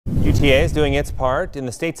UTA is doing its part in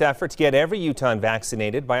the state's effort to get every Utahn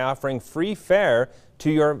vaccinated by offering free fare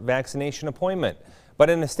to your vaccination appointment.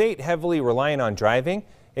 But in a state heavily reliant on driving,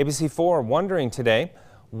 ABC4 wondering today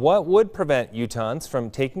what would prevent Utahns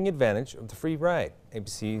from taking advantage of the free ride.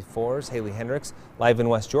 ABC4's Haley Hendricks live in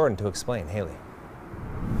West Jordan to explain. Haley.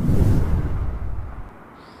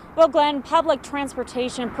 Well, Glenn, public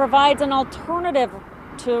transportation provides an alternative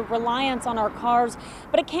to reliance on our cars,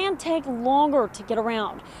 but it can take longer to get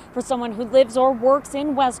around. For someone who lives or works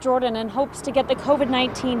in West Jordan and hopes to get the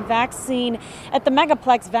COVID-19 vaccine at the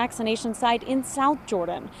Megaplex vaccination site in South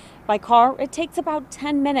Jordan. By car, it takes about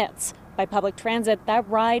 10 minutes. By public transit, that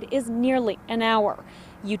ride is nearly an hour.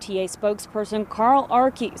 UTA spokesperson Carl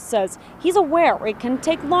Arke says he's aware it can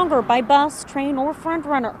take longer by bus, train, or front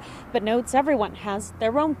runner, but notes everyone has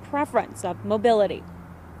their own preference of mobility.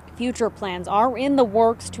 Future plans are in the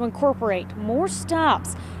works to incorporate more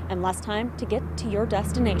stops and less time to get to your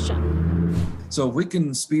destination. So if we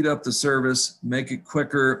can speed up the service, make it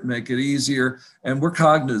quicker, make it easier, and we're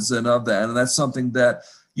cognizant of that. And that's something that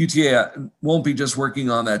UTA won't be just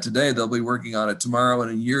working on that today. They'll be working on it tomorrow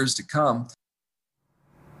and in years to come.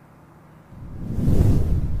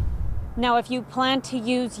 Now, if you plan to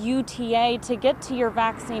use UTA to get to your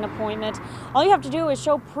vaccine appointment, all you have to do is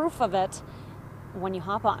show proof of it when you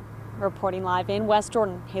hop on. Reporting live in West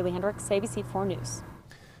Jordan, Haley Hendricks, ABC4 News.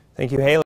 Thank you, Haley.